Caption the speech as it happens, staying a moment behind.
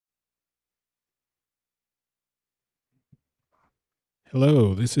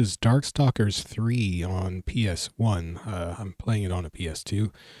Hello, this is Darkstalkers 3 on PS1. I'm playing it on a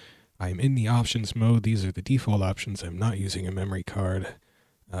PS2. I'm in the options mode. These are the default options. I'm not using a memory card.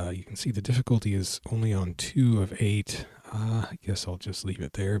 You can see the difficulty is only on 2 of 8. I guess I'll just leave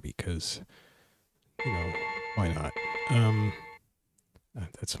it there because, why not?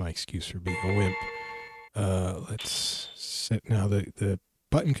 That's my excuse for being a wimp. Let's set now the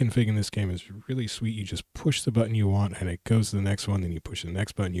button config in this game is really sweet. You just push the button you want and it goes to the next one, then you push the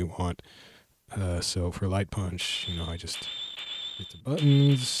next button you want. So for light punch, I just hit the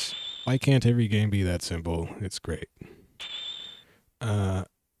buttons. Why can't every game be that simple? It's great.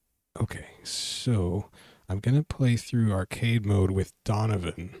 Okay, so I'm gonna play through arcade mode with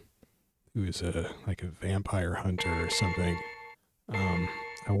Donovan, who is like a vampire hunter or something. I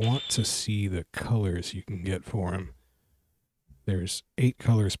want to see the colors you can get for him. There's 8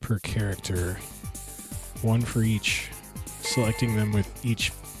 colors per character, 1 for each, selecting them with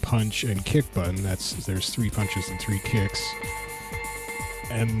each punch and kick button. There's 3 punches and 3 kicks.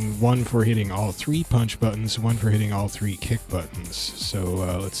 And 1 for hitting all 3 punch buttons, 1 for hitting all 3 kick buttons. So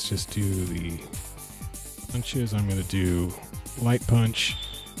let's just do the punches. I'm going to do light punch.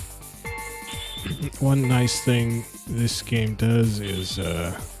 One nice thing this game does is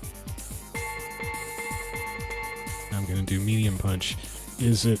I'm going to do medium punch,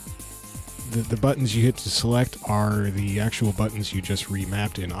 is that the buttons you hit to select are the actual buttons you just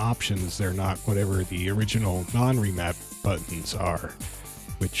remapped in options. They're not whatever the original non-remapped buttons are,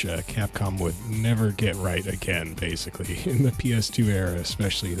 which Capcom would never get right again, basically. In the PS2 era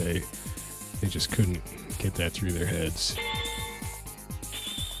especially, they just couldn't get that through their heads.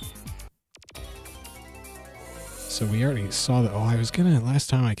 So we already saw that.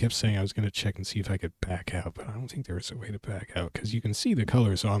 Last time I kept saying I was gonna check and see if I could back out, but I don't think there was a way to back out because you can see the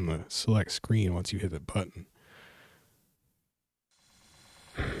colors on the select screen once you hit the button.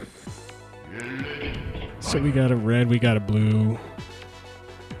 So we got a red, we got a blue.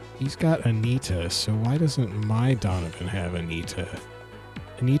 He's got Anita, so why doesn't my Donovan have Anita?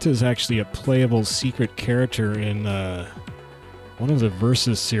 Anita is actually a playable secret character in one of the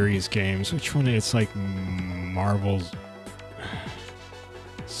Versus series games. Which one? It's like Marvel's.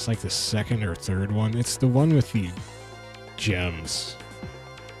 It's like the second or third one. It's the one with the gems.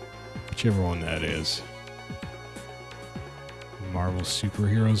 Whichever one that is. Marvel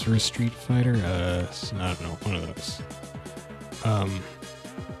Superheroes vs. Street Fighter? I don't know. One of those.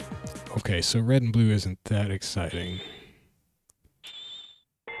 Okay, so red and blue isn't that exciting.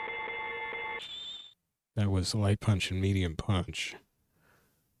 That was light punch and medium punch.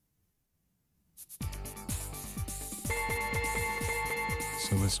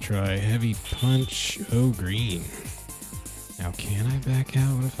 So let's try heavy punch. Oh, green. Now, can I back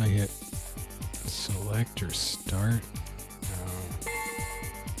out? What if I hit select or start?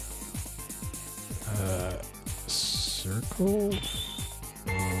 No. Circle?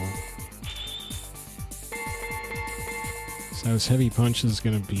 No. So his heavy punch is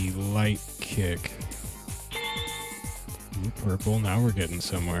going to be light kick. Ooh, purple. Now we're getting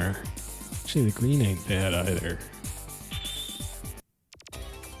somewhere. Actually, the green ain't bad either.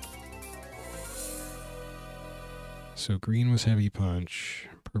 So green was heavy punch.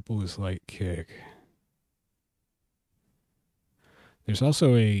 Purple was light kick. There's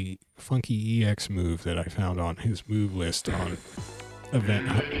also a funky EX move that I found on his move list on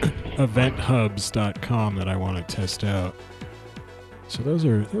eventhubs.com that I want to test out. So those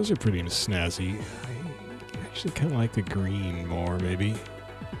are pretty snazzy. I actually kind of like the green more, maybe.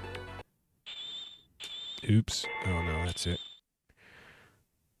 Oops. Oh no, that's it.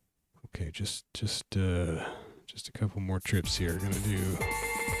 Okay, just a couple more trips here. Gonna do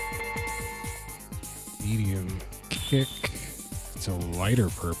medium kick. It's a lighter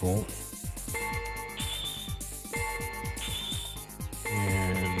purple.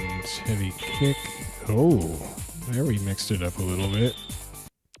 And heavy kick. Oh, there we mixed it up a little bit.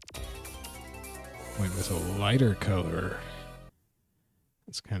 Went with a lighter color.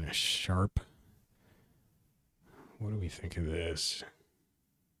 It's kind of sharp. What do we think of this?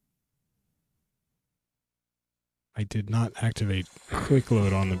 I did not activate quick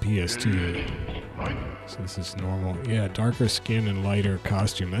load on the PS2. So this is normal. Yeah, darker skin and lighter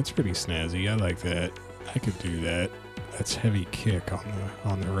costume. That's pretty snazzy. I like that. I could do that. That's heavy kick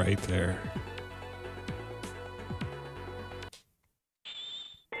on the right there.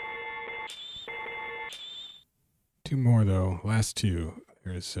 Two more though. Last two.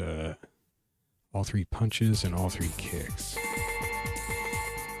 There's all 3 punches and all 3 kicks.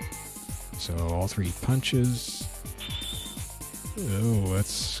 So all 3 punches. Oh,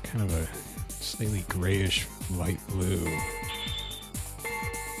 that's kind of a slightly grayish light blue.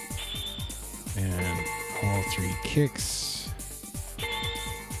 3 kicks.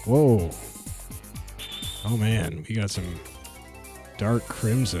 Whoa. Oh man, we got some dark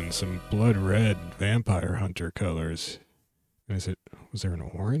crimson, some blood red vampire hunter colors. Was there an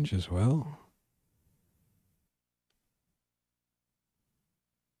orange as well?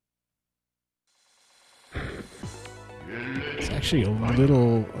 It's actually a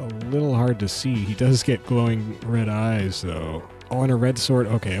little hard to see. He does get glowing red eyes though. Oh, and a red sword.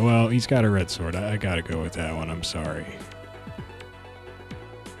 Okay, well, he's got a red sword. I gotta go with that one. I'm sorry.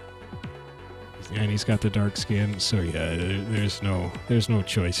 And he's got the dark skin, so yeah, there's no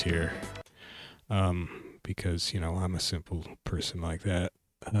choice here. Because, you know, I'm a simple person like that.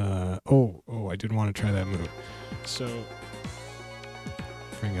 Oh, I did want to try that move. So,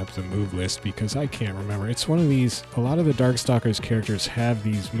 bring up the move list because I can't remember. It's one of these, a lot of the Darkstalkers characters have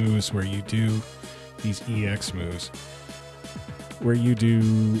these moves where you do these EX moves. Where you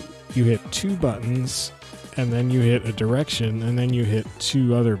hit 2 buttons, and then you hit a direction, and then you hit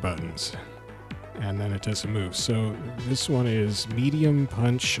 2 other buttons. And then it does a move. So this one is medium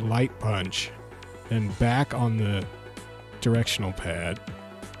punch, light punch, then back on the directional pad,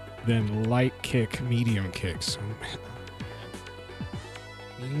 then light kick, medium kick. So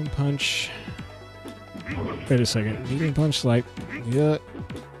medium punch. Wait a second. Medium punch, light. Yeah.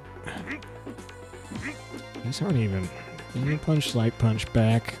 These aren't even. Medium punch, light punch,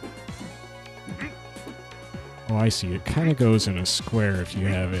 back. Oh, I see. It kind of goes in a square if you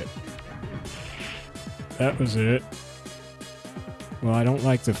have it. That was it. Well, I don't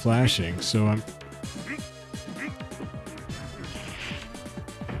like the flashing, so I'm...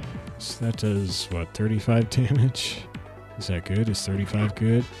 So that does, what, 35 damage? Is that good? Is 35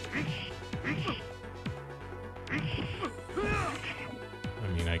 good? I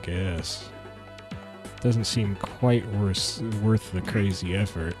mean, I guess. Doesn't seem quite worth the crazy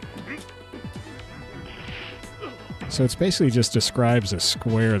effort. So it's basically just describes a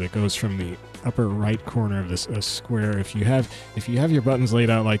square that goes from the upper right corner of this a square. If you have your buttons laid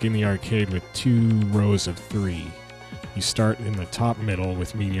out like in the arcade with 2 rows of 3, you start in the top middle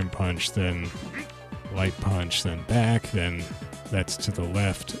with medium punch, then light punch, then back, then that's to the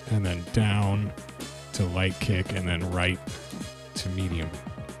left, and then down to light kick, and then right to medium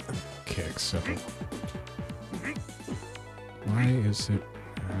kick. So why is it?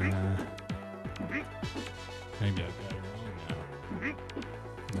 Maybe I've got it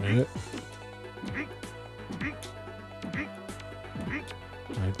wrong now.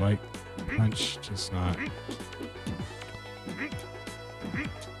 I'd like punch, just not.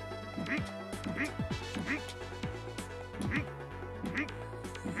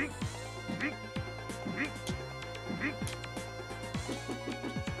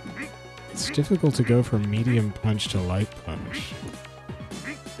 It's difficult to go from medium punch to light punch.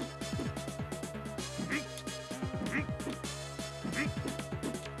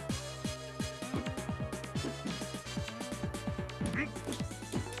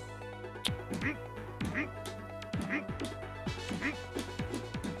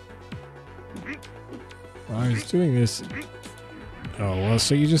 I was doing this. Oh, well,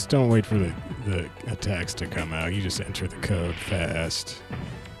 so you just don't wait for the attacks to come out. You just enter the code fast.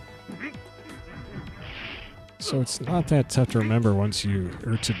 So it's not that tough to remember once you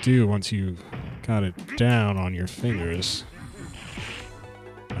got it down on your fingers.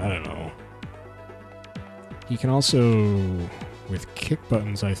 I don't know. He can also, with kick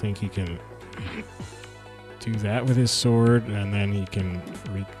buttons, I think he can do that with his sword, and then he can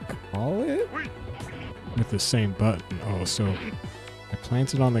recall it with the same button. Oh, so I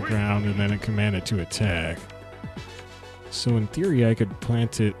plant it on the ground and then I command it to attack. So in theory, I could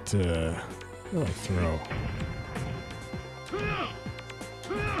plant it. Where do I throw?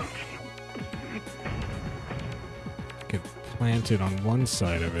 I could plant it on one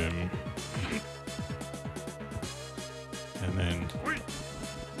side of him, and then.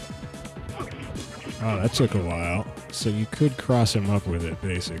 Oh, that took a while. So you could cross him up with it,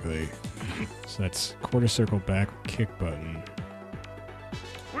 basically. So that's quarter circle back kick button.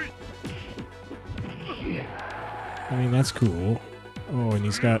 I mean, that's cool. Oh, and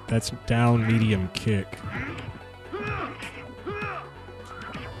that's down medium kick.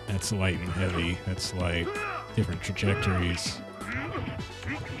 That's light and heavy. That's like different trajectories.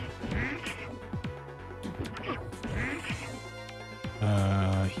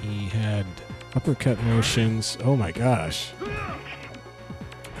 He had uppercut motions. Oh my gosh.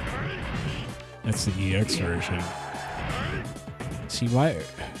 That's the EX version. See why?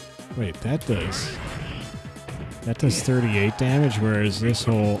 Wait, that does 38 damage, whereas this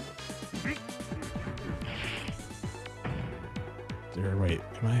whole Or wait,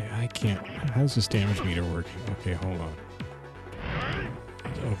 I can't. How's this damage meter working? Okay, hold on.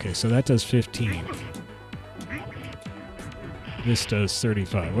 Okay, so that does 15. This does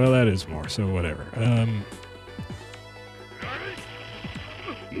 35. Well, that is more, so whatever.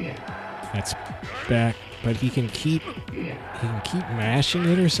 That's back, but he can keep mashing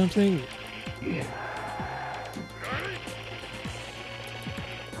it or something?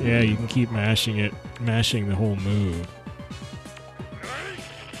 Yeah, you can keep mashing it, mashing the whole move.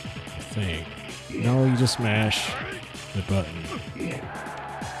 I think. No, you just mash the button.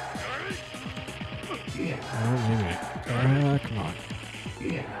 Oh, maybe. Come on.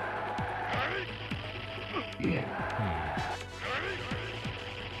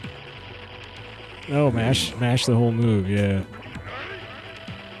 Oh, mash the whole move, yeah.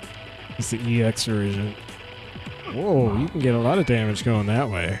 It's the EX version. Whoa, you can get a lot of damage going that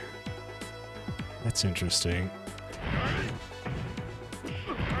way. That's interesting.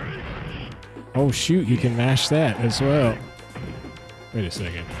 Oh shoot, you can mash that as well. Wait a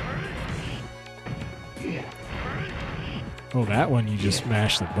second. Oh, that one you just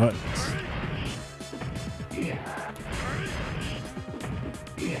mash the buttons.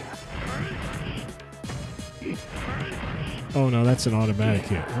 Oh no, that's an automatic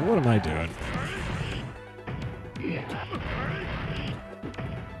hit. Well, what am I doing?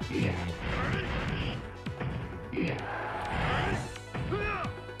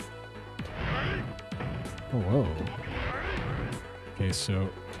 Oh, whoa. Okay, so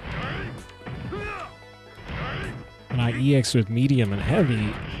when I EX with medium and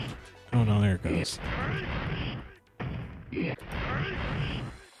heavy... Oh no, there it goes.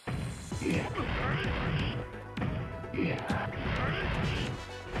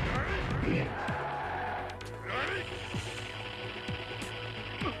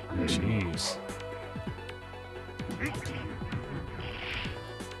 Jeez.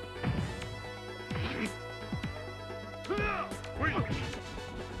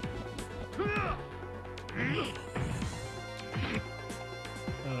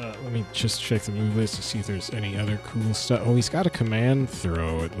 Let me just check the move list to see if there's any other cool stuff. Oh, he's got a command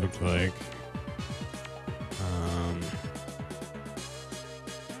throw, it looked like.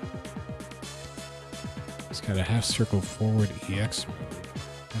 He's got a half circle forward EX move.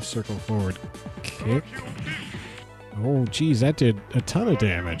 Half circle forward kick. Oh, geez, that did a ton of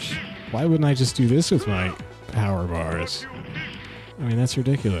damage. Why wouldn't I just do this with my power bars? I mean, that's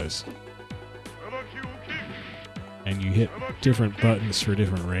ridiculous. And you hit different buttons for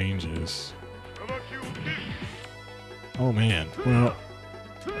different ranges. Oh man, well,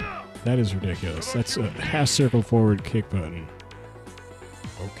 that is ridiculous. That's a half circle forward kick button.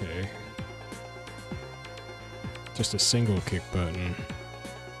 Okay. Just a single kick button.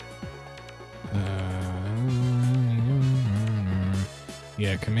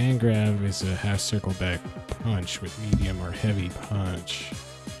 Yeah, command grab is a half circle back punch with medium or heavy punch.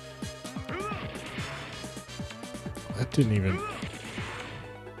 That didn't even...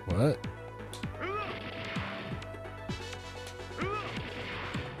 What?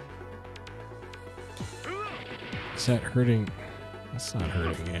 Is that hurting? That's not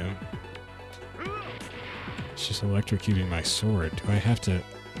hurting him. It's just electrocuting my sword. Do I have to...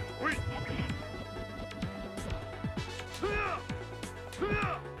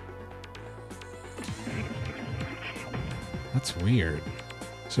 That's weird.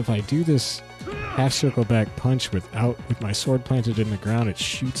 So if I do this half circle back punch with my sword planted in the ground, it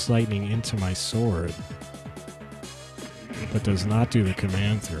shoots lightning into my sword, but does not do the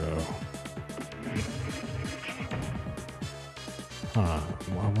command throw. Huh.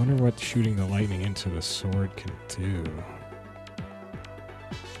 I wonder what shooting the lightning into the sword can do.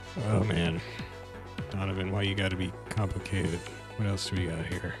 Oh man. Donovan, why you gotta be complicated? What else do we got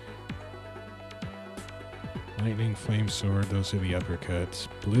here? Lightning, flame sword, those are the uppercuts.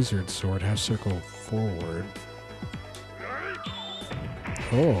 Blizzard sword, half circle forward.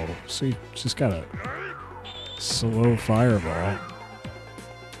 Oh, so you just got a slow fireball.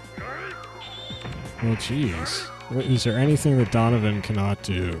 Well, jeez. Is there anything that Donovan cannot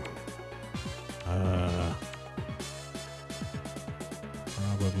do?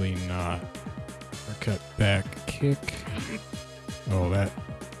 Probably not. Uppercut back kick. Oh, that...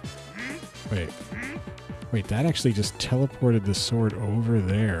 Wait, that actually just teleported the sword over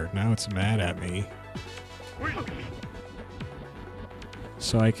there. Now it's mad at me.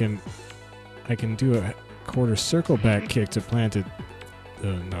 So I can do a quarter circle back kick to plant it.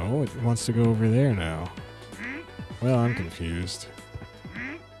 No, it wants to go over there now. Well, I'm confused.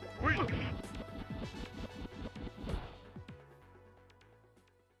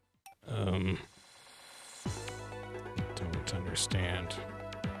 Don't understand.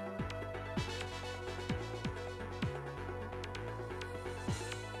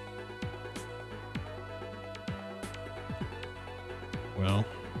 Well,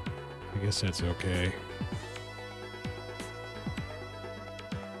 I guess that's okay.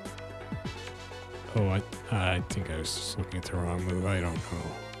 Oh, I think I was just looking at the wrong move. I don't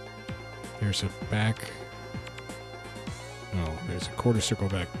know. There's a back... No, there's a quarter circle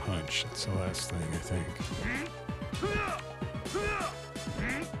back punch. That's the last thing, I think.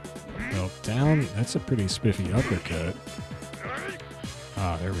 Well, down, that's a pretty spiffy uppercut.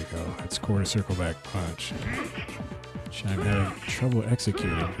 Ah, there we go. That's quarter circle back punch. Which I'm having trouble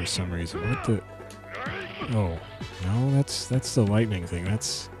executing for some reason. What the... Oh, no, that's the lightning thing.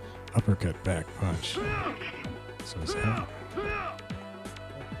 That's uppercut back punch. So is that...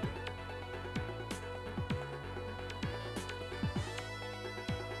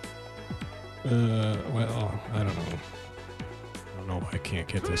 well, I don't know. I don't know why I can't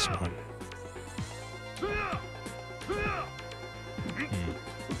get this one.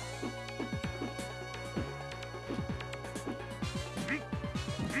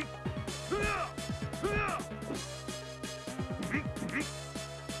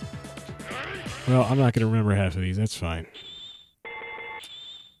 Well, I'm not going to remember half of these. That's fine.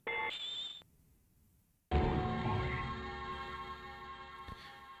 That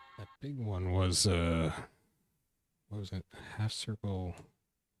big one was, what was it? Half circle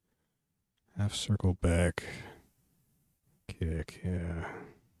back kick, yeah.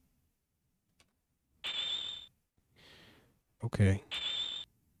 Okay.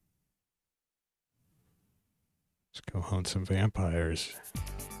 Let's go hunt some vampires.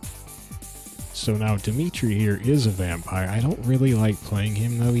 So now Dimitri here is a vampire. I don't really like playing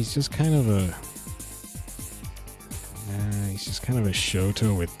him though. He's just kind of a... he's just kind of a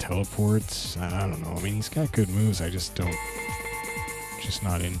Shoto with teleports. I don't know. I mean, he's got good moves. I just don't... Just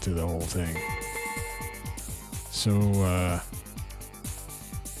not into the whole thing. So,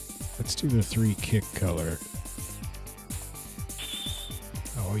 let's do the 3 kick color.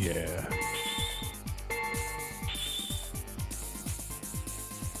 Oh yeah.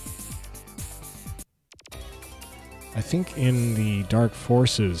 I think in the Dark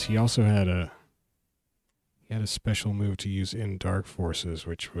Forces, he also had a special move to use in Dark Forces,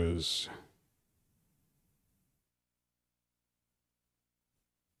 which was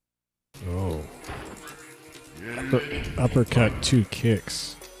uppercut 2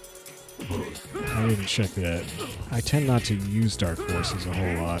 kicks. I didn't check that. I tend not to use Dark Forces a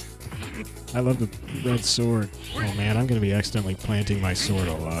whole lot. I love the red sword. Oh man, I'm gonna be accidentally planting my sword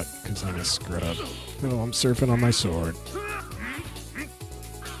a lot because I'm a scrub. Oh, I'm surfing on my sword.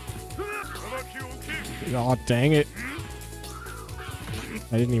 Oh, dang it.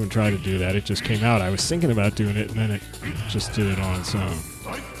 I didn't even try to do that. It just came out. I was thinking about doing it, and then it just did it on its own.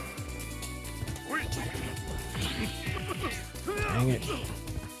 Dang it.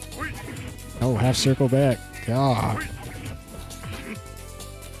 Oh, half circle back. God.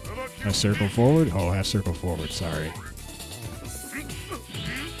 Half circle forward? Oh, half circle forward. Sorry.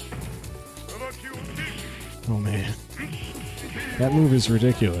 Oh, man. That move is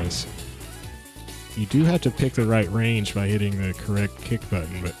ridiculous. You do have to pick the right range by hitting the correct kick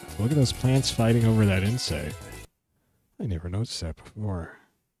button, but look at those plants fighting over that insect. I never noticed that before.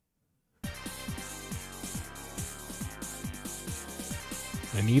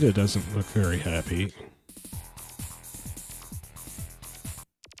 Anita doesn't look very happy.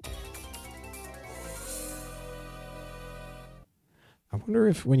 I wonder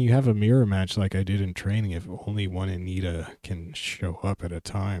if when you have a mirror match like I did in training, if only one Anita can show up at a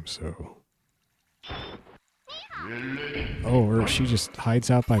time, so... Oh, or she just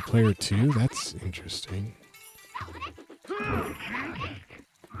hides out by player 2? That's interesting.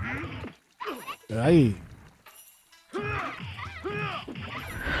 Aye.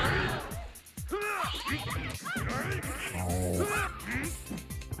 Oh.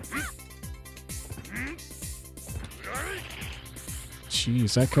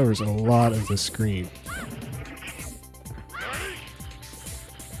 Jeez, that covers a lot of the screen.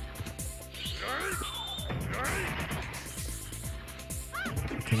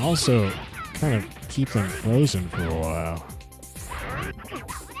 Can also kind of keep them frozen for a while.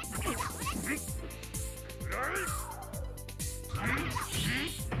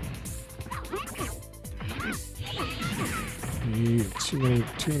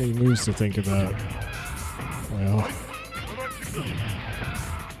 Too many moves to think about. Well,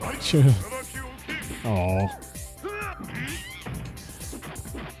 oh.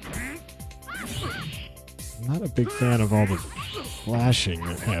 I'm not a big fan of all the flashing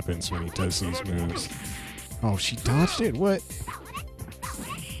that happens when he does these moves. Oh, she dodged it? What?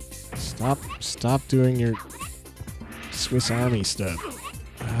 Stop doing your Swiss Army stuff.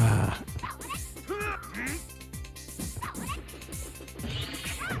 Ah.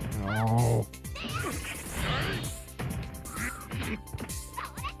 Oh.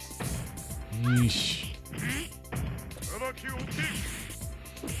 Yeesh.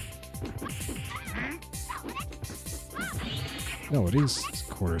 No, it is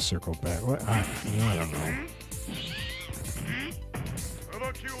quarter circle back. What? I don't know.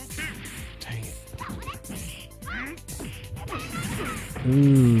 Dang it.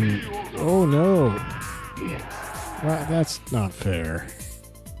 Ooh. Oh no. Well, that's not fair.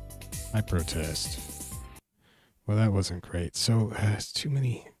 I protest. Well, that wasn't great. So, it's too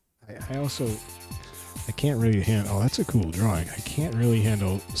many. I can't really handle. Oh, that's a cool drawing. I can't really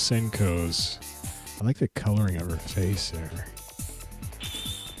handle Hsien-Ko's. I like the coloring of her face there.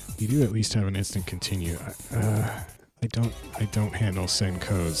 You do at least have an instant continue. I don't handle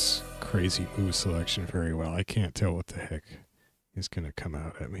Hsien-Ko's crazy move selection very well. I can't tell what the heck is gonna come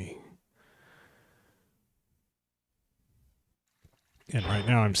out at me. And right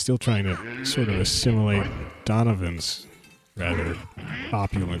now I'm still trying to sort of assimilate Donovan's rather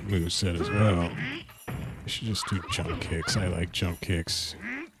opulent moveset as well. I should just do jump kicks. I like jump kicks.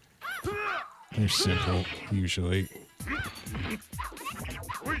 They're simple, usually.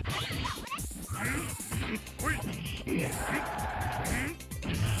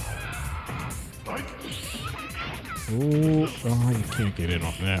 Ooh, oh, you can't get in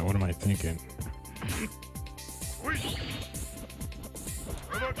on that. What am I thinking?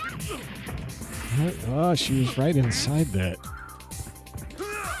 What? Oh, she was right inside that.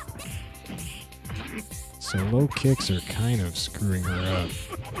 So low kicks are kind of screwing her up.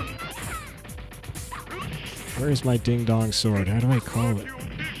 Where's my ding-dong sword? How do I call it?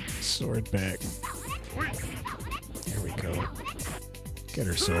 Sword back. There we go. Get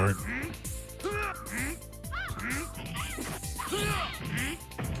her sword.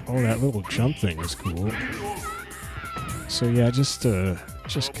 Oh, that little jump thing was cool. So yeah, just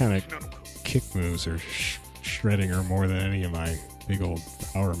kind of kick moves are shredding her more than any of my big old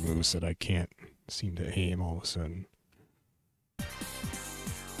power moves that I can't seem to aim all of a sudden.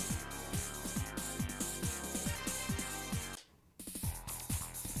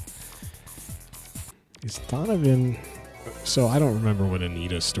 Is Donovan... So I don't remember what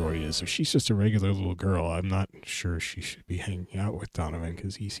Anita's story is. If she's just a regular little girl, I'm not sure she should be hanging out with Donovan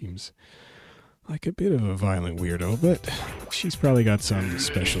because he seems like a bit of a violent weirdo, but she's probably got some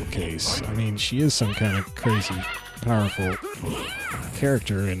special case. I mean, she is some kind of crazy, powerful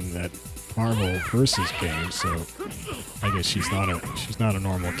character in that Marvel versus game, so I guess she's not a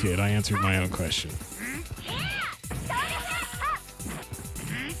normal kid. I answered my own question.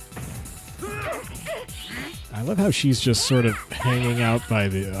 I love how she's just sort of hanging out by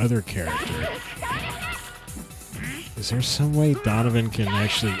the other character. Is there some way Donovan can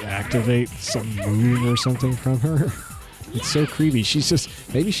actually activate some move or something from her? It's so creepy.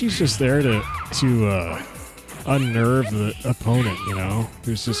 Maybe she's just there to unnerve the opponent, you know?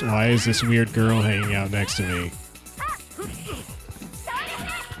 There's just, why is this weird girl hanging out next to me?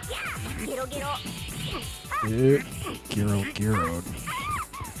 Gyro.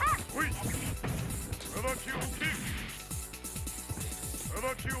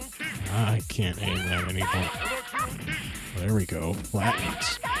 I can't aim that anymore. Oh, there we go.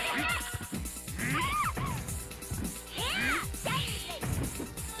 Flattens.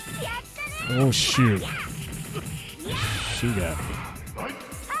 Oh, shoot. She got me.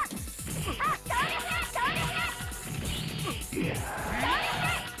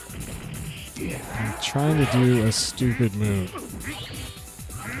 I'm trying to do a stupid move.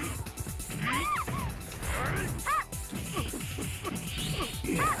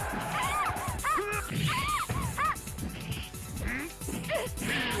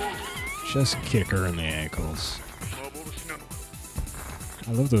 Just kick her in the ankles.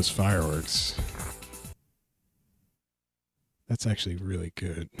 I love those fireworks. That's actually really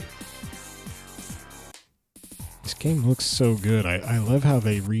good. This game looks so good. I love how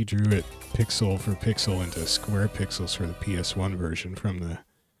they redrew it pixel for pixel into square pixels for the PS1 version from the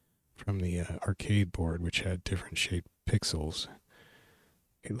arcade board, which had different shaped pixels.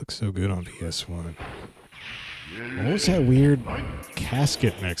 It looks so good on PS1. What was that weird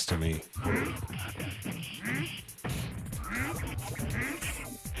casket next to me?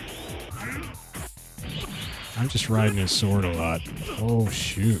 I'm just riding his sword a lot. Oh,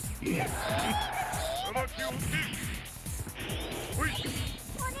 shoot.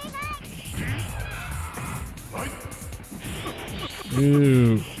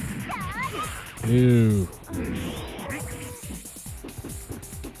 Ew. Ew.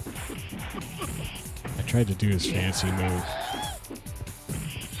 tried to do his fancy move.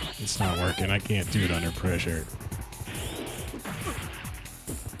 It's not working. I can't do it under pressure.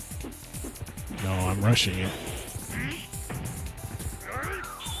 No, I'm rushing it.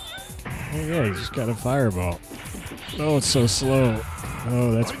 Oh yeah, he just got a fireball. Oh, it's so slow.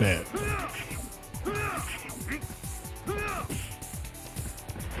 Oh, that's bad.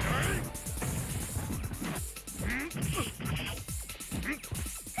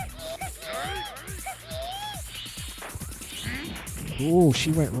 Oh,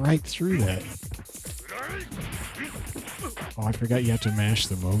 she went right through that. Oh, I forgot you have to mash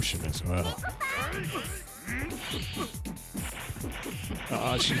the motion as well.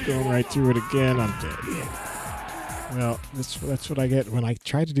 Oh, she's going right through it again. I'm dead. Well, that's what I get when I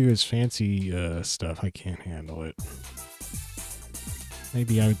try to do his fancy stuff. I can't handle it.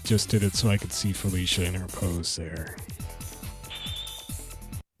 Maybe I just did it so I could see Felicia in her pose there.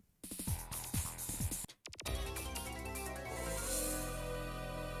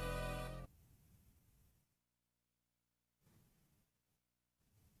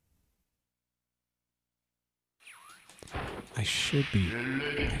 I should be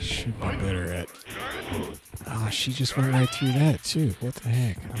better at... Oh, she just went right through that, too. What the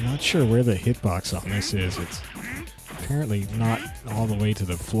heck? I'm not sure where the hitbox on this is. It's apparently not all the way to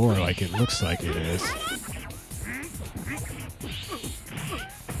the floor like it looks like it is.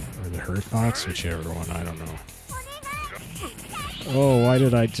 Or the hurt box, whichever one, I don't know. Oh, why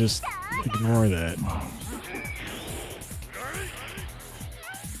did I just ignore that?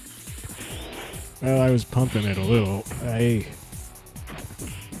 Well, I was pumping it a little. Hey.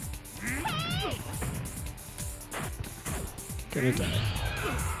 Gonna die.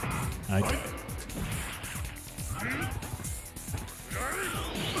 I died.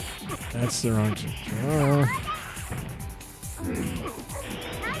 That's the wrong draw.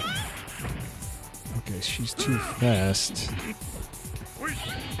 Okay, she's too fast.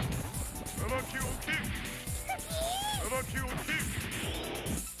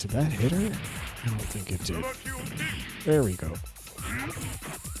 Did that hit her? I don't think it did. There we go.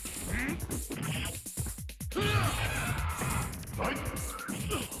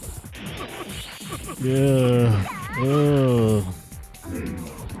 Yeah. Oh.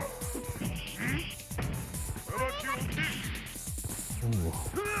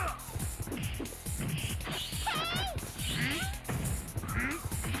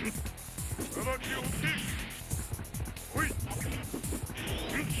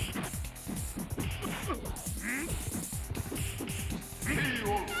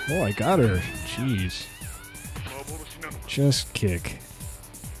 Oh, I got her. Jeez. Just kick.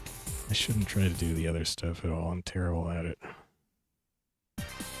 I shouldn't try to do the other stuff at all. I'm terrible at it.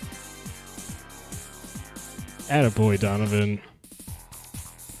 Attaboy, Donovan.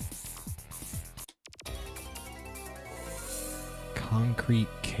 Concrete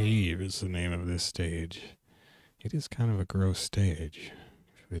Cave is the name of this stage. It is kind of a gross stage.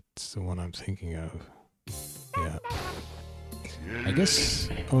 If it's the one I'm thinking of. Yeah. I guess...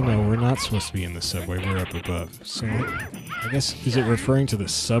 Oh no, we're not supposed to be in the subway. We're up above. So I guess... Is it referring to the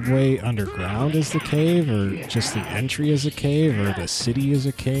subway underground as the cave? Or just the entry as a cave? Or the city as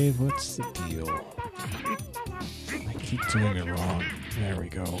a cave? What's the deal? I keep doing it wrong. There we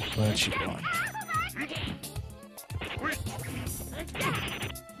go. Glad she won.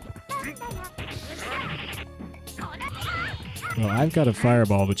 Well, I've got a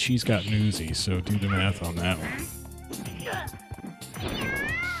fireball, but she's got Newsy, so do the math on that one.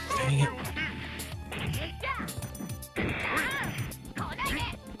 Dang it.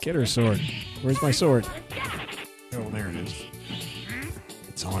 Get her sword. Where's my sword? Oh, there it is.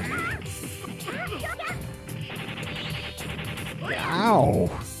 It's on me. Ow!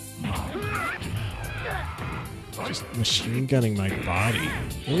 Just machine gunning my body.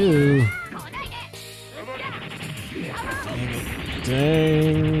 Ew.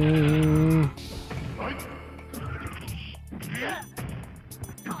 Dang.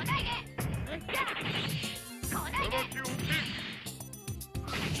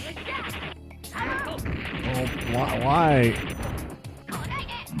 Oh, why?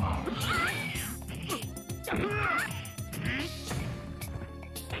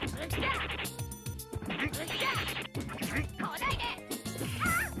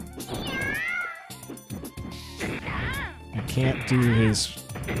 I can't do his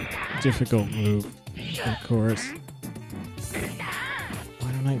difficult move, of course.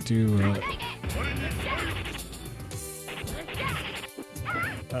 Why don't I do,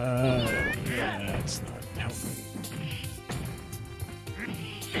 that's not helping.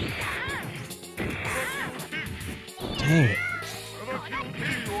 Dang it.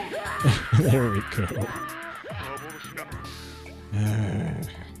 There we go.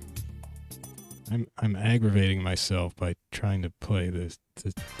 I'm aggravating myself by trying to play the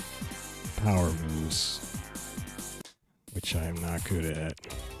power moves, which I am not good at.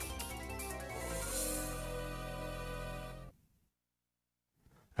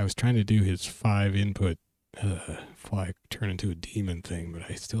 I was trying to do his 5 input fly turn into a demon thing, but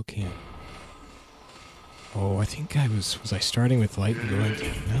I still can't. Oh, I think I was I starting with light and going to,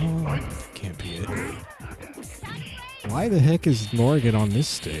 no, that can't be it. Why the heck is Morrigan on this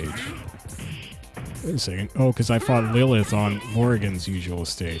stage? Wait a second. Oh, because I fought Lilith on Morrigan's usual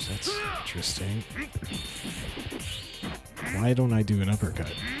stage. That's interesting. Why don't I do an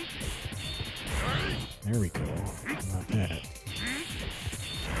uppercut? There we go. Not bad.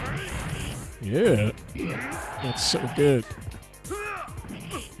 Yeah. That's so good.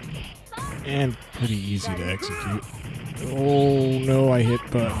 And pretty easy to execute. Oh, no, I hit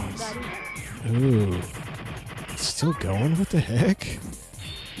buttons. Ooh. It's still going? What the heck?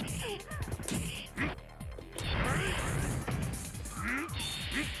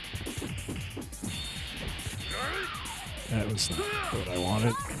 That was not what I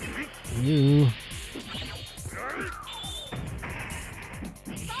wanted. Ooh.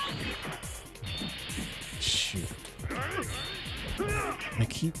 Shoot. I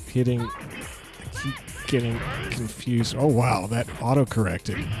keep getting confused. Oh wow, that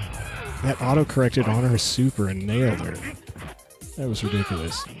auto-corrected. That auto-corrected on her super and nailed her. That was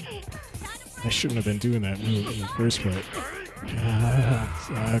ridiculous. I shouldn't have been doing that move in the first place.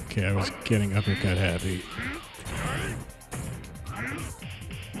 Okay, I was getting uppercut happy.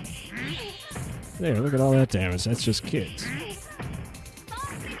 There, look at all that damage. That's just kids.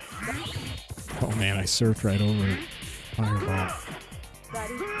 Oh man, I surfed right over Fireball.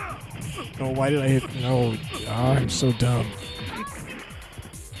 Oh, why did I hit? No. Oh, I'm so dumb.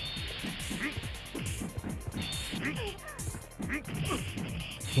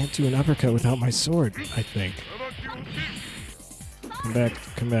 Can't do an uppercut without my sword, I think.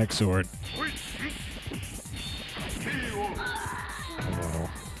 Come back, sword. Hello.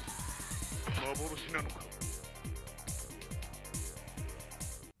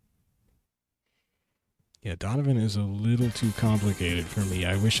 Yeah, Donovan is a little too complicated for me.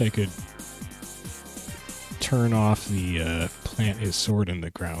 I wish I could turn off the plant his sword in the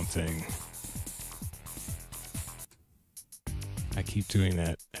ground thing. I keep doing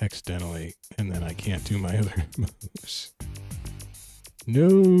that accidentally, and then I can't do my other moves.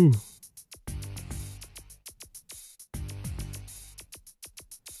 No!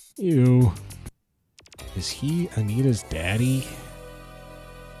 Ew. Is he Anita's daddy?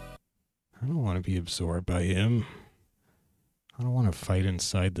 I don't want to be absorbed by him. I don't want to fight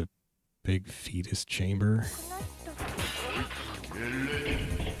inside the big fetus chamber.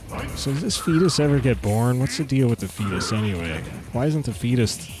 So does this fetus ever get born? What's the deal with the fetus anyway? Why isn't the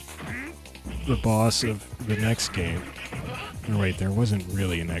fetus the boss of the next game? Or wait, there wasn't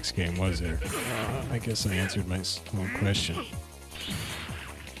really a next game, was there? I guess I answered my own question.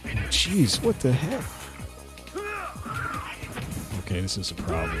 Jeez, what the heck? Okay, this is a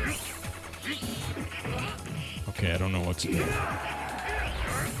problem. Okay, I don't know what to do.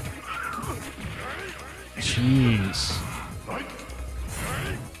 Jeez.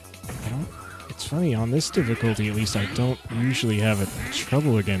 It's funny, on this difficulty at least, I don't usually have a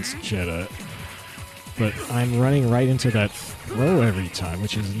trouble against Jeddah. But I'm running right into that throw every time,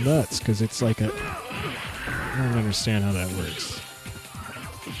 which is nuts, because it's like a... I don't understand how that works.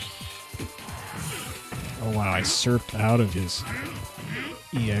 Oh wow, I surfed out of his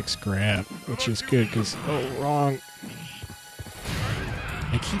EX grab, which is good, because... Oh, wrong!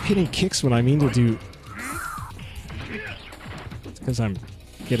 I keep hitting kicks when I mean to do... It's because I'm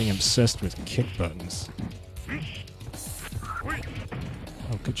getting obsessed with kick buttons.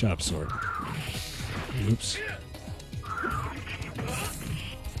 Oh, good job, sword. Oops.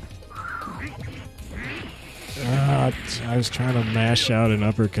 I was trying to mash out an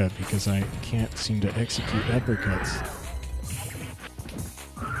uppercut because I can't seem to execute uppercuts.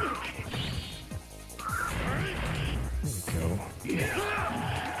 There we go.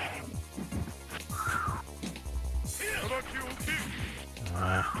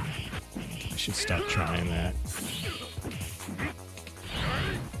 I should stop trying that.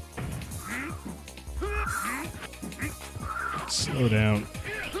 Slow down.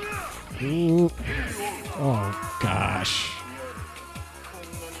 Ooh. Oh, gosh.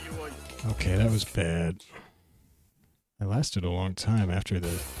 Okay, that was bad. I lasted a long time after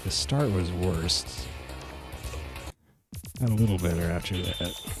the start was worst. Got a little better after that.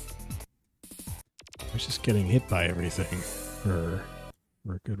 I was just getting hit by everything.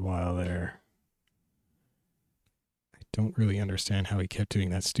 for a good while there. I don't really understand how he kept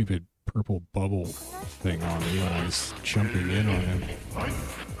doing that stupid purple bubble thing on me when I was jumping in on him.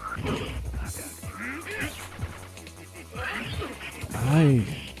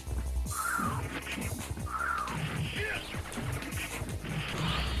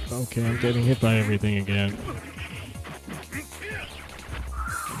 Okay, I'm getting hit by everything again.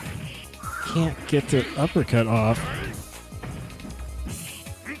 Can't get the uppercut off.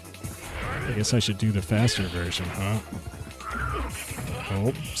 I guess I should do the faster version, huh?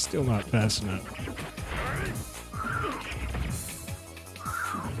 Oh, still not fast enough.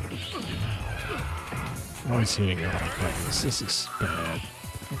 Always hitting the wrong buttons. This is bad.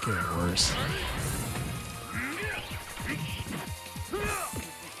 I'm getting worse.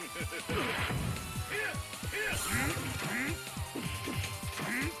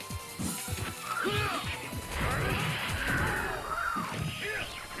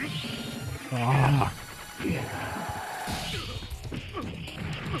 Ah.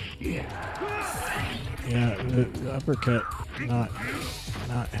 Yeah, the uppercut not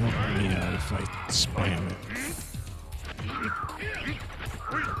helping me out if I spam it.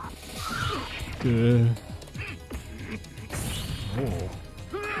 Good. Oh.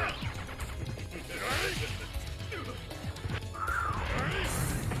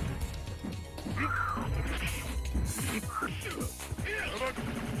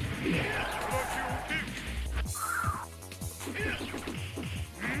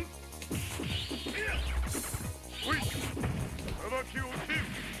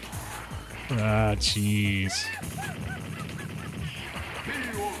 Ah, jeez.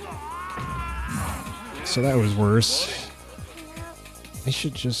 So that was worse. I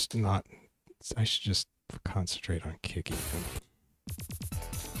should just concentrate on kicking him.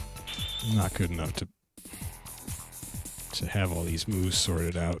 I'm not good enough to have all these moves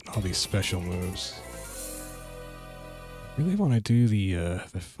sorted out, all these special moves. I really want to do the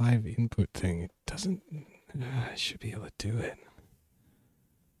 5 input thing. It doesn't. I should be able to do it.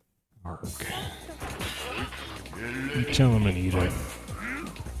 Arg. You tell him and eat it.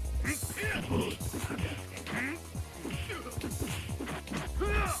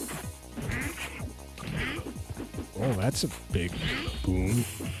 Oh, that's a big boom.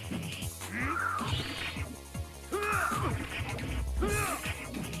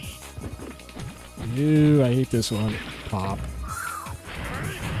 Ew, I hate this one. Pop.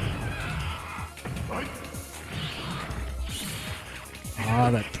 Ah,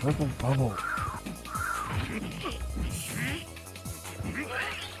 that purple bubble.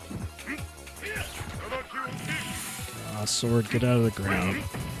 Ah, sword, get out of the ground.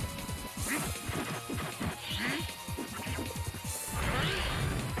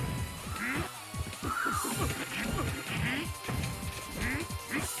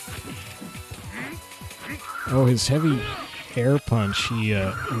 Oh, his heavy air punch, he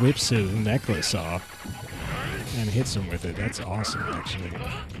whips his necklace off and hits him with it. That's awesome, actually.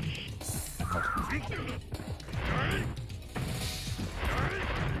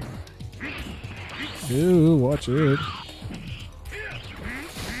 Ooh, watch it.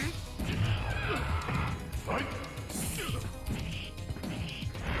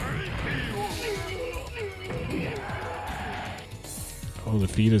 Oh, the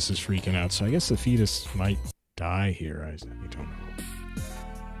fetus is freaking out, so I guess the fetus might die here. I don't know.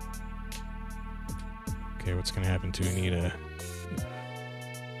 Okay, what's going to happen to Anita?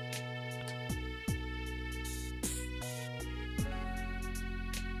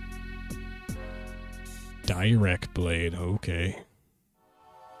 Direct blade, okay.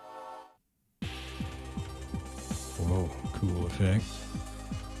 Whoa, cool effect.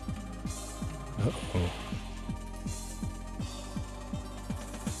 Uh-oh.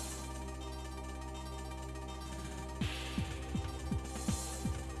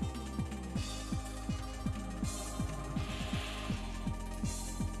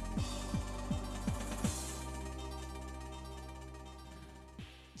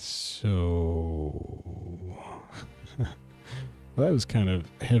 Well, that was kind of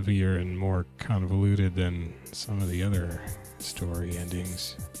heavier and more convoluted than some of the other story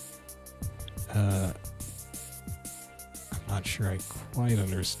endings. I'm not sure I quite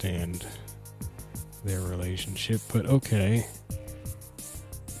understand their relationship, but okay.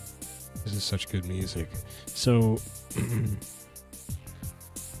 This is such good music. So,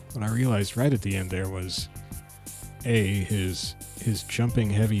 what I realized right at the end there was, his jumping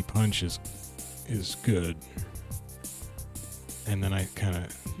heavy punch is good. And then I kind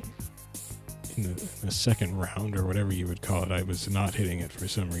of, in the second round, or whatever you would call it, I was not hitting it for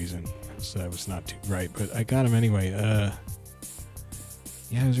some reason. So that was not too bright, but I got him anyway.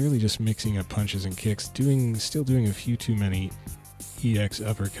 Yeah, I was really just mixing up punches and kicks, still doing a few too many EX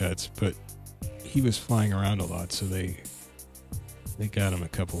uppercuts, but he was flying around a lot, so they got him a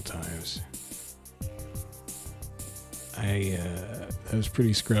couple times. That was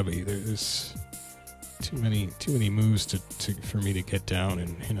pretty scrubby. There's too many moves for me to get down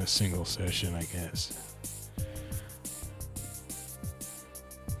in a single session, I guess.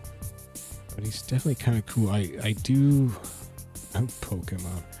 But he's definitely kind of cool. I'm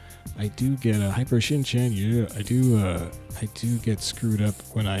Pokemon. I do get a Hyper Shinchan. Yeah, I do get screwed up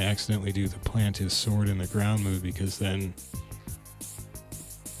when I accidentally do the plant his sword in the ground move, because then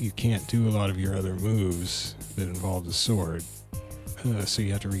you can't do a lot of your other moves that involve the sword. So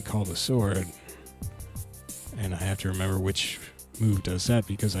you have to recall the sword, and I have to remember which move does that,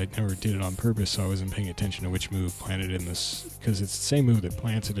 because I never did it on purpose, so I wasn't paying attention to which move planted in this, because it's the same move that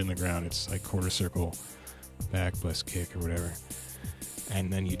plants it in the ground. It's like quarter circle back plus kick or whatever,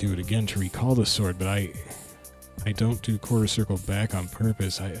 and then you do it again to recall the sword. But I don't do quarter circle back on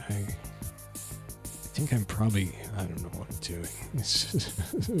purpose. I think I don't know what I'm doing.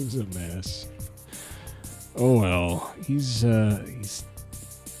 It was a mess. Oh well, he's a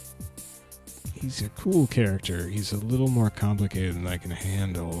cool character. He's a little more complicated than I can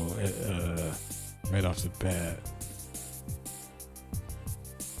handle right off the bat.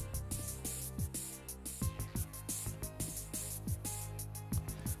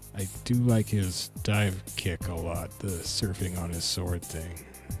 I do like his dive kick a lot, the surfing on his sword thing.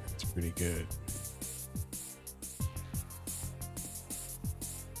 It's pretty good.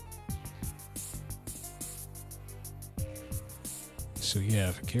 So yeah,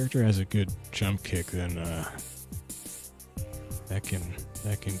 if a character has a good jump kick, then that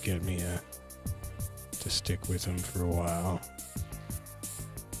can get me to stick with him for a while.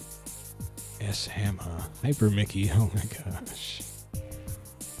 S-Hammer. Hyper Mickey, oh my gosh.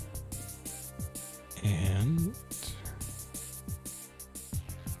 And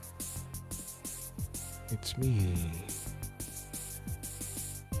it's me.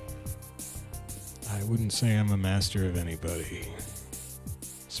 I wouldn't say I'm a master of anybody,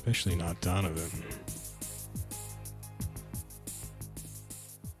 especially not Donovan.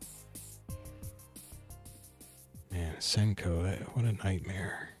 Man, Hsien-Ko, what a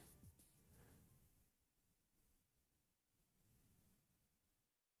nightmare.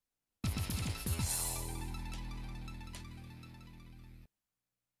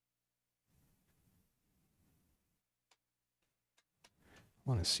 I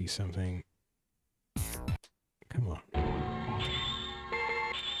want to see something. Come on.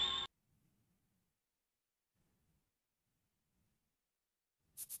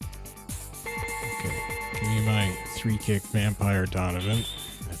 Okay, give me my 3-kick vampire Donovan.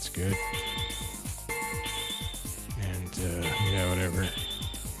 That's good. And, yeah, whatever.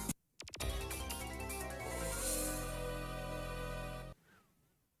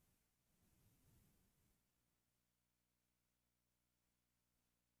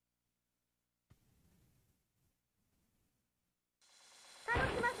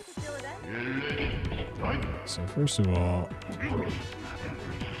 So first of all,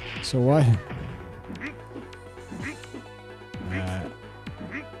 so why?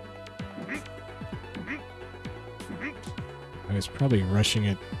 I was probably rushing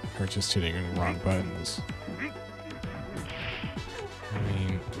it or just hitting the wrong buttons. I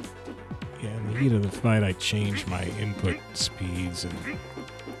mean, yeah, in the heat of the fight, I changed my input speeds and.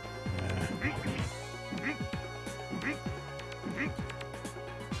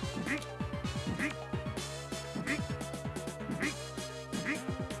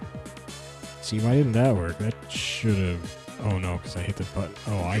 See, why didn't that work? That should have... Oh no, because I hit the button.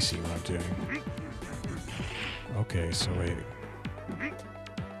 Oh, I see what I'm doing. Okay, so wait.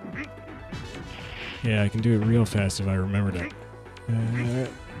 Yeah, I can do it real fast if I remember to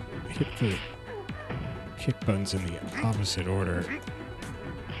hit the kick buttons in the opposite order.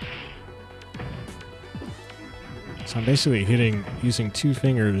 So I'm basically using 2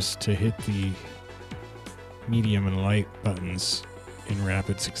 fingers to hit the medium and light buttons in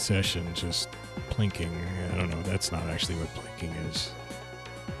rapid succession, just plinking. I don't know, that's not actually what plinking is.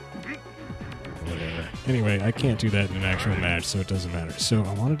 Whatever. Anyway, I can't do that in an actual match, so it doesn't matter. So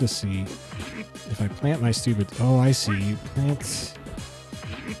I wanted to see if I plant my stupid... Oh, I see. You plant...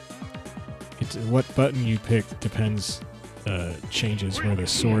 What button you pick depends, changes where the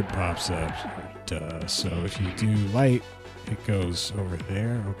sword pops up. Duh. So if you do light, it goes over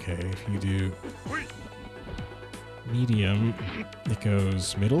there. Okay, if you do medium, it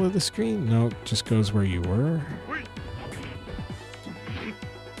goes middle of the screen? No, it just goes where you were.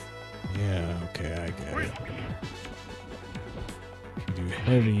 Yeah, okay, I get it. If you do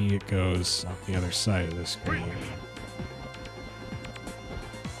heavy, it goes on the other side of the screen.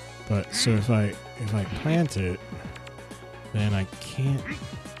 But so if I plant it, then I can't.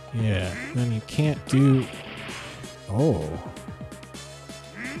 Yeah, then you can't do. Oh.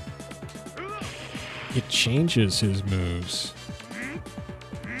 It changes his moves.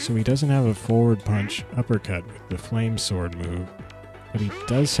 So he doesn't have a forward punch uppercut with the flame sword move, but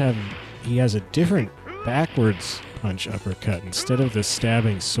he has a different backwards punch uppercut. Instead of the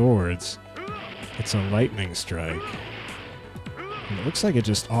stabbing swords, it's a lightning strike. And it looks like it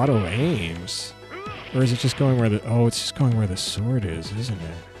just auto aims. Or is it just going where the it's just going where the sword is, isn't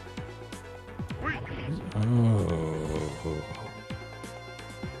it? Oh.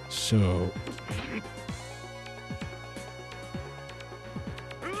 So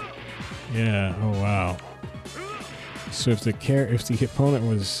yeah, oh wow. So if the opponent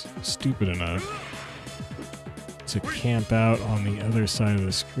was stupid enough to camp out on the other side of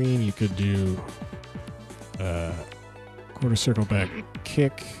the screen, you could do quarter circle back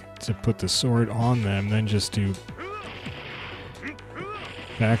kick to put the sword on them, then just do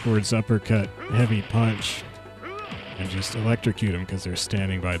backwards uppercut heavy punch and just electrocute them because they're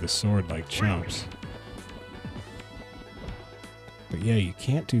standing by the sword like chumps. But yeah, you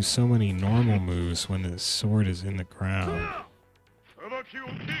can't do so many normal moves when the sword is in the ground.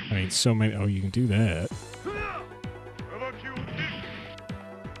 I mean, so many. Oh, you can do that.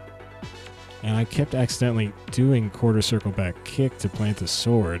 And I kept accidentally doing quarter circle back kick to plant the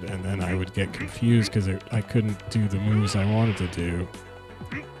sword, and then I would get confused because I couldn't do the moves I wanted to do.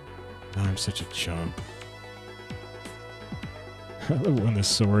 Now I'm such a chump. When the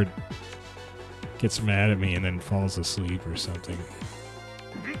sword gets mad at me and then falls asleep or something.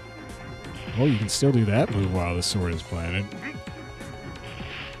 Oh, you can still do that move while the sword is planted.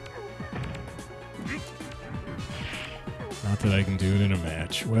 Not that I can do it in a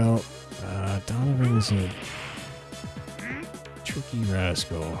match. Well, Donovan is a tricky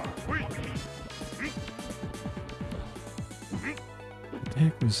rascal. What the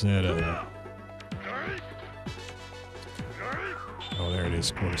heck was that? Oh, there it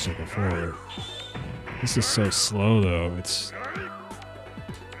is, quarter circle forward. This is so slow, though. It's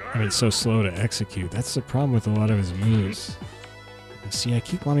so slow to execute. That's the problem with a lot of his moves. See, I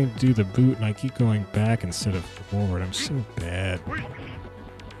keep wanting to do the boot, and I keep going back instead of forward. I'm so bad.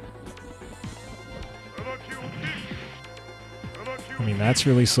 I mean, that's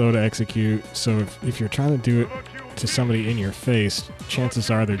really slow to execute, so if you're trying to do it to somebody in your face,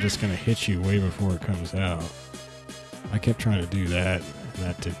 chances are they're just going to hit you way before it comes out. I kept trying to do that, and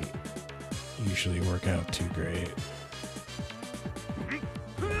that didn't usually work out too great.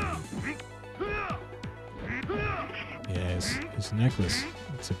 Yeah, his necklace,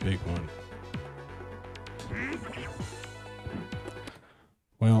 it's a big one.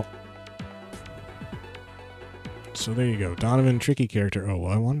 Well, so there you go. Donovan, tricky character. Oh,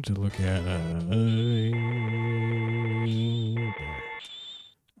 well, I wanted to look at...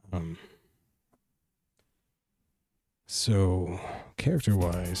 So,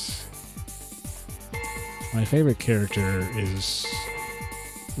 character-wise, my favorite character is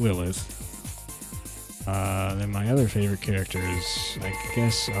Lilith. Then my other favorite characters, I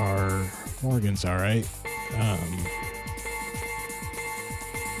guess, are... Morrigan's alright.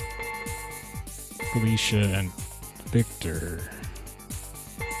 Felicia and Victor.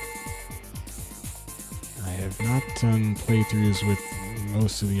 I have not done playthroughs with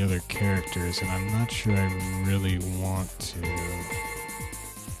most of the other characters, and I'm not sure I really want to.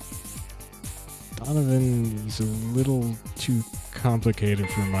 Donovan, he's a little too complicated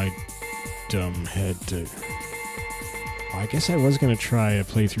for my dumb head to... Well, I guess I was going to try a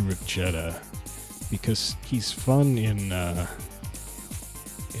playthrough with Jeddah, because he's fun in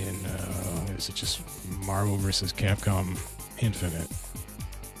is it just Marvel vs. Capcom Infinite?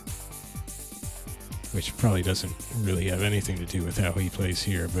 Which probably doesn't really have anything to do with how he plays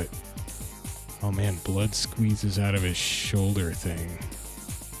here, but... Oh man, blood squeezes out of his shoulder thing.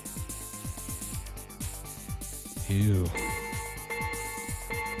 Ew.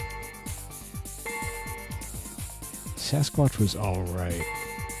 Sasquatch was alright,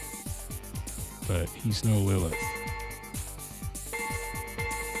 but he's no Lilith.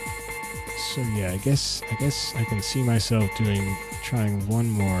 So yeah, I guess I can see myself trying one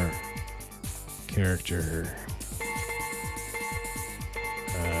more character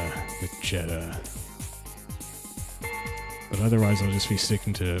with Jeddah. But otherwise I'll just be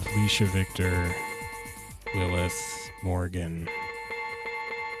sticking to Felicia, Victor, Lilith, Morrigan.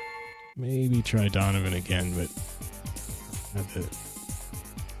 Maybe try Donovan again, but not the...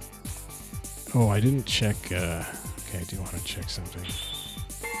 Oh, I didn't check, okay, I do want to check something.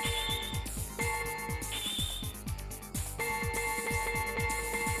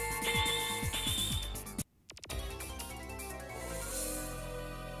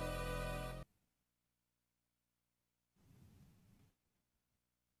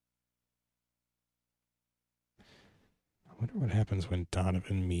 wonder what happens when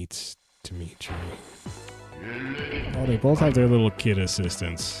Donovan meets Dimitri. Oh, they both have their little kid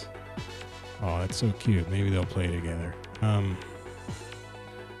assistants. Oh, that's so cute. Maybe they'll play together.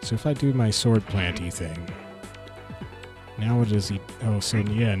 So if I do my sword planty thing, now what does he... Oh, so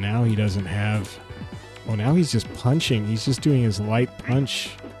yeah, now he doesn't have... Oh, now he's just punching. He's just doing his light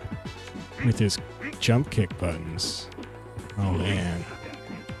punch with his jump kick buttons. Oh, man.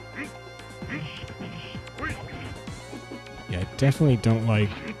 Yeah, I definitely don't like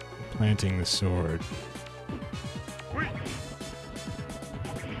planting the sword.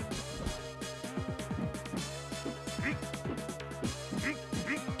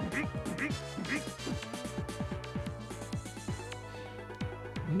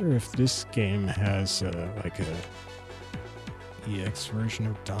 I wonder if this game has like a EX version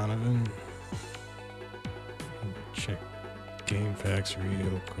of Donovan. Check GameFAQs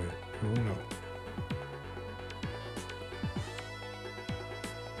real quick. Oh no.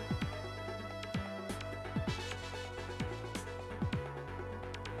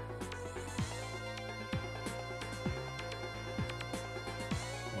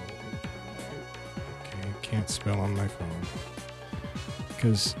 Okay, can't spell on my phone.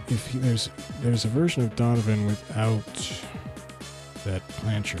 Because if there's a version of Donovan without that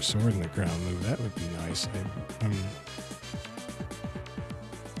plant your sword in the ground move, that would be nice.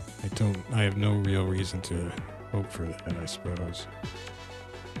 I have no real reason to hope for that, I suppose.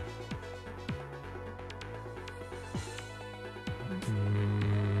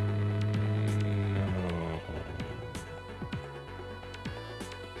 No.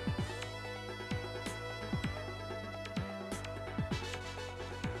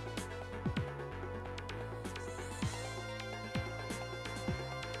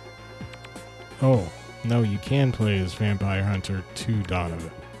 Oh, no, you can play as Vampire Hunter 2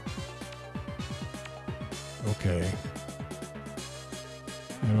 Donovan. Okay.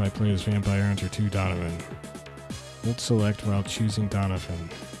 How do I play as Vampire Hunter 2 Donovan? Hold select while choosing Donovan.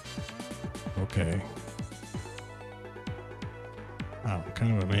 Okay. Wow, I'm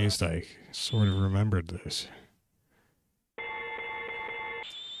kind of amazed I sort of remembered this.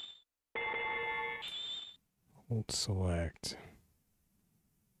 Hold select.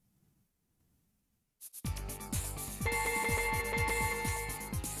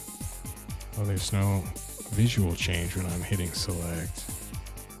 Oh, there's no visual change when I'm hitting select.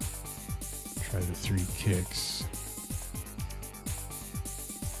 Try the 3 kicks.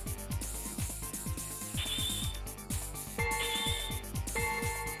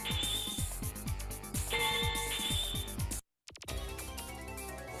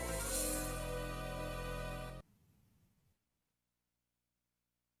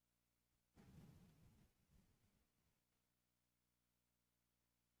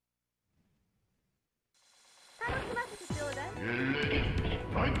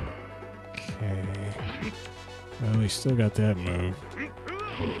 Well, he still got that move.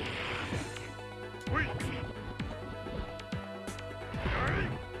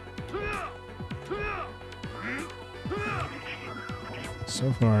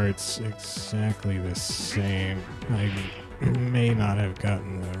 So far, it's exactly the same. I may not have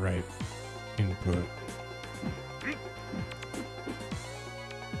gotten the right input.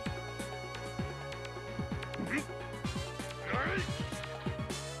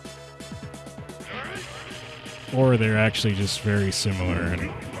 Or they're actually just very similar.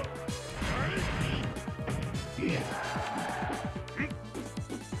 And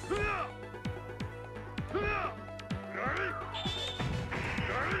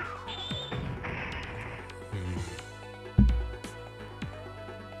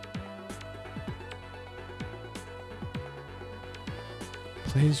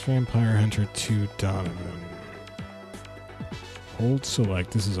plays Vampire Hunter 2 Donovan. Hold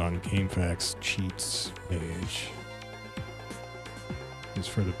select. This is on GameFAQs cheats page. It's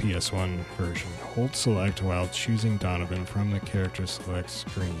for the PS1 version. Hold select while choosing Donovan from the character select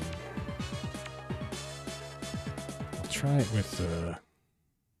screen. I'll try it with the...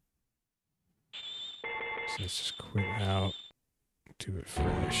 So let's just quit out. Do it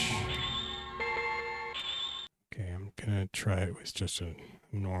fresh. Okay, I'm gonna try it with just a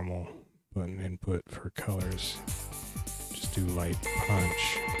normal button input for colors. Just do light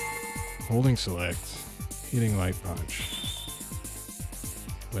punch. Holding select, hitting light punch.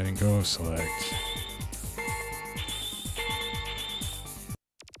 Letting go of select.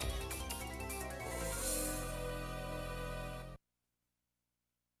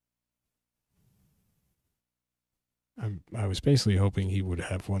 I was basically hoping he would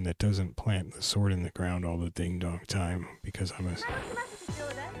have one that doesn't plant the sword in the ground all the ding-dong time, because I'm a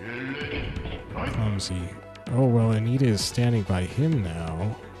clumsy Oh, well, Anita is standing by him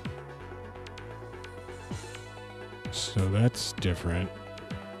now. So that's different,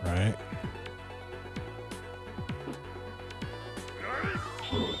 right?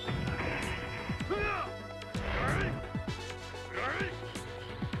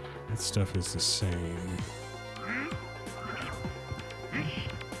 That stuff is the same.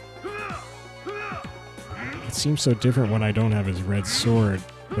 It seems so different when I don't have his red sword,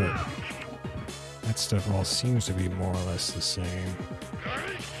 but that stuff all seems to be more or less the same.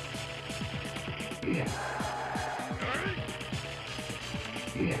 Did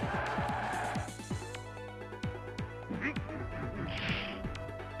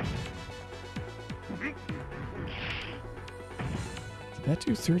that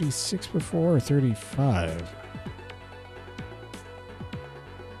do 36 before or 35?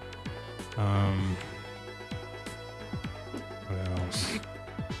 What else?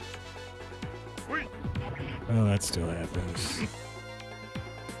 Well, that still happens.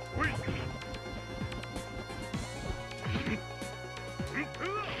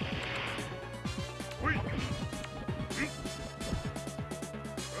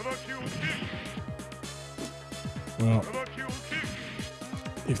 Well,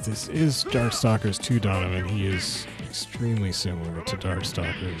 if this is Darkstalkers 2 Donovan, he is extremely similar to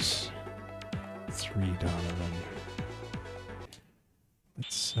Darkstalkers 3 Donovan.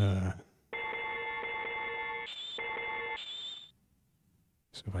 Let's, so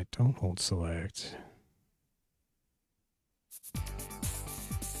if I don't hold select...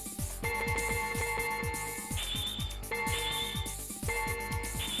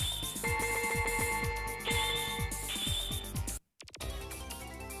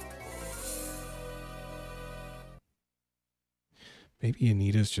 Maybe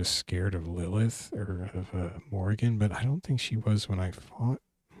Anita's just scared of Lilith or of Morrigan, but I don't think she was when I fought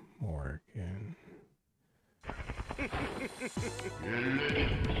Morrigan.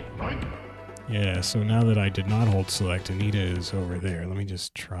 Yeah, so now that I did not hold select, Anita is over there. Let me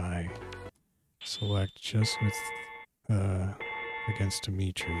just try select just with against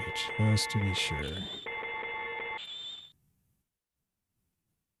Dimitri, just to be sure.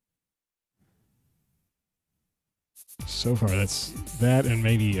 So far, that's that and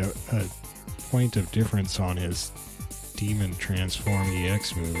maybe a point of difference on his Demon Transform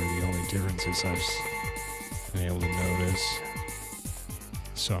EX move are the only differences I've been able to notice.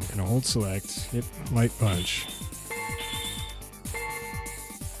 So I'm going to hold select, hit light punch.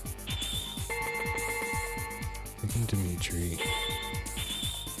 Picking Dimitri.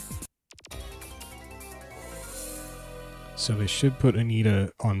 So they should put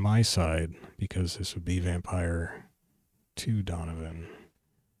Anita on my side because this would be Vampire 2 Donovan,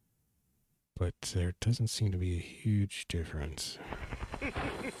 but there doesn't seem to be a huge difference.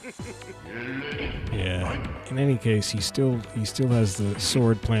 Yeah, in any case, he still has the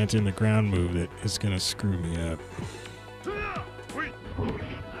sword plant in the ground move that is gonna screw me up.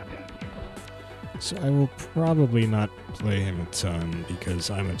 So I will probably not play him a ton because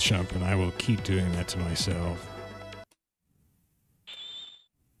I'm a chump and I will keep doing that to myself.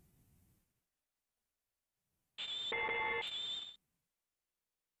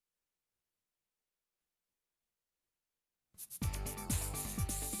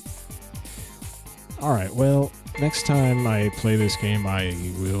 Alright, well, next time I play this game, I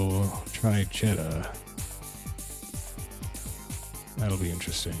will try Jeddah. That'll be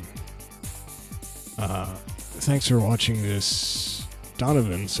interesting. Thanks for watching this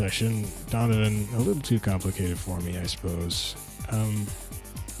Donovan session. Donovan, a little too complicated for me, I suppose.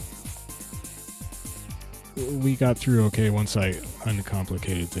 We got through okay once I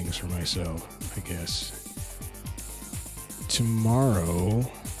uncomplicated things for myself, I guess. Tomorrow,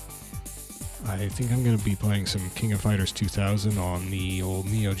 I think I'm going to be playing some King of Fighters 2000 on the old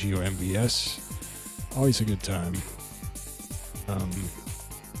Neo Geo MVS. Always a good time.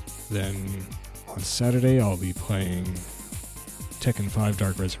 Then on Saturday, I'll be playing Tekken 5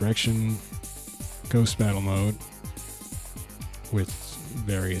 Dark Resurrection Ghost Battle Mode with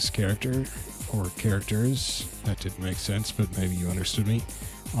various characters. That didn't make sense, but maybe you understood me.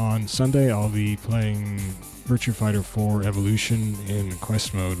 On Sunday, I'll be playing Virtua Fighter 4 Evolution in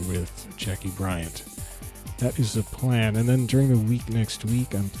quest mode with Jackie Bryant. That is the plan. And then during the week next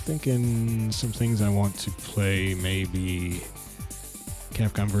week, I'm thinking some things I want to play. Maybe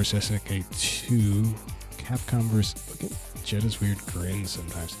Capcom vs. SNK 2. Capcom vs. Look at Jeddah's weird grin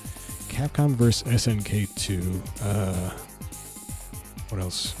sometimes. Capcom vs. SNK 2.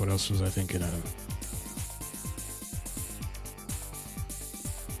 What else was I thinking of?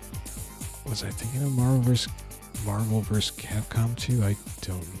 Was I thinking of Marvel vs. Capcom 2? I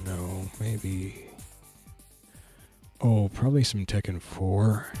don't know. Maybe. Oh, probably some Tekken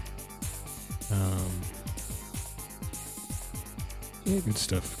 4. Yeah, good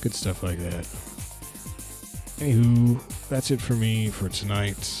stuff like that. Anywho, that's it for me for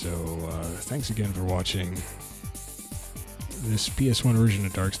tonight, so thanks again for watching. This PS1 version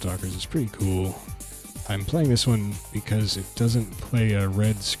of Darkstalkers is pretty cool. I'm playing this one because it doesn't play a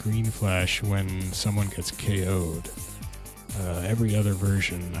red screen flash when someone gets KO'd. Every other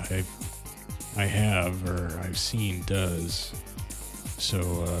version I have or I've seen does.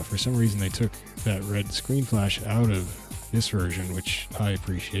 So for some reason they took that red screen flash out of this version, which I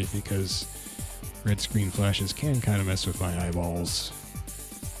appreciate because red screen flashes can kind of mess with my eyeballs.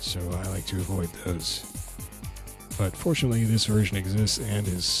 So I like to avoid those. But fortunately this version exists and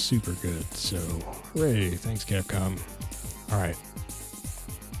is super good, so hooray, thanks Capcom. Alright,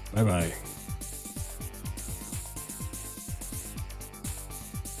 bye bye.